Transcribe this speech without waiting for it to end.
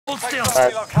Hold still.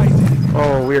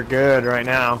 Oh, we're good right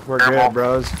now. We're good,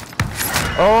 bros.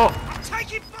 Oh,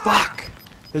 fuck.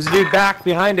 There's a dude back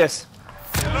behind us.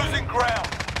 You're losing ground.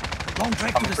 Long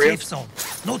track to the safe zone.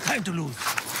 No time to lose.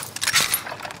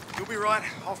 You'll be right.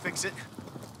 I'll fix it.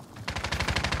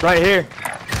 Right here.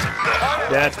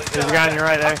 Yeah, there's a guy on your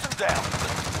right there.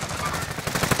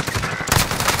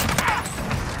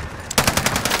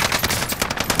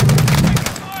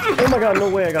 Oh my god, no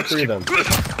way, I got 3 of them.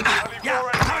 Yeah,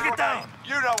 target down.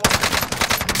 You know what?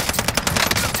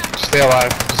 Stay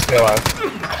alive. Just stay alive. It's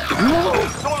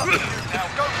all up to you now.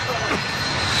 Go to the wing.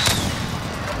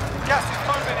 Gas is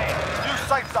moving in. New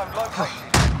safe zone located.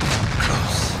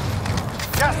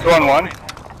 Gas is 2 on 1. moving.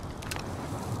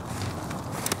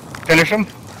 Finish him.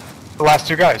 The last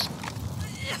 2 guys.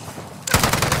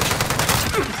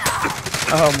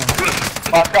 Oh my.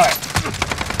 Last guy.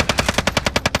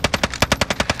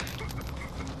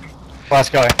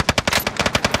 Last guy.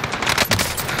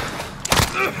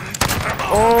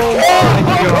 Oh my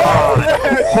god.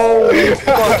 Holy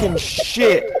fucking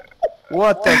shit.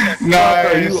 What the fuck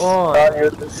are you on?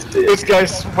 This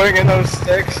guy's swinging those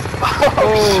sticks.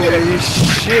 Holy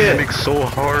shit. Panic so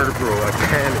hard, bro. I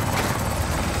panicked.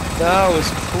 That was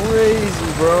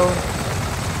crazy, bro.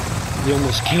 He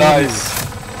almost killed Nice.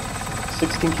 me.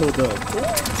 16 kill dub.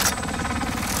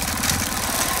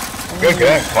 Good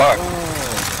game. Fuck.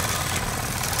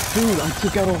 Dude, I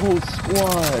took out a whole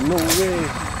squad. No way.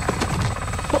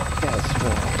 Fuck that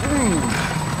squad.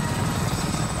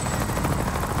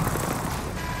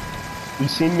 You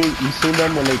seen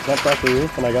them when they jumped off the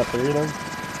roof and I got 3 of them?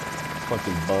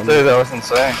 Fucking bum. Dude, that was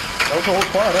insane. That was the whole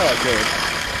squad,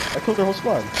 I killed their whole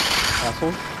squad.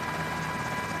 Asshole.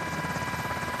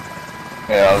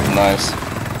 Yeah, that was nice.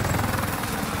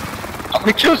 How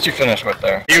many kills did you finish with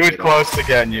there? He was close to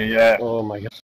getting you, yeah. Oh my god.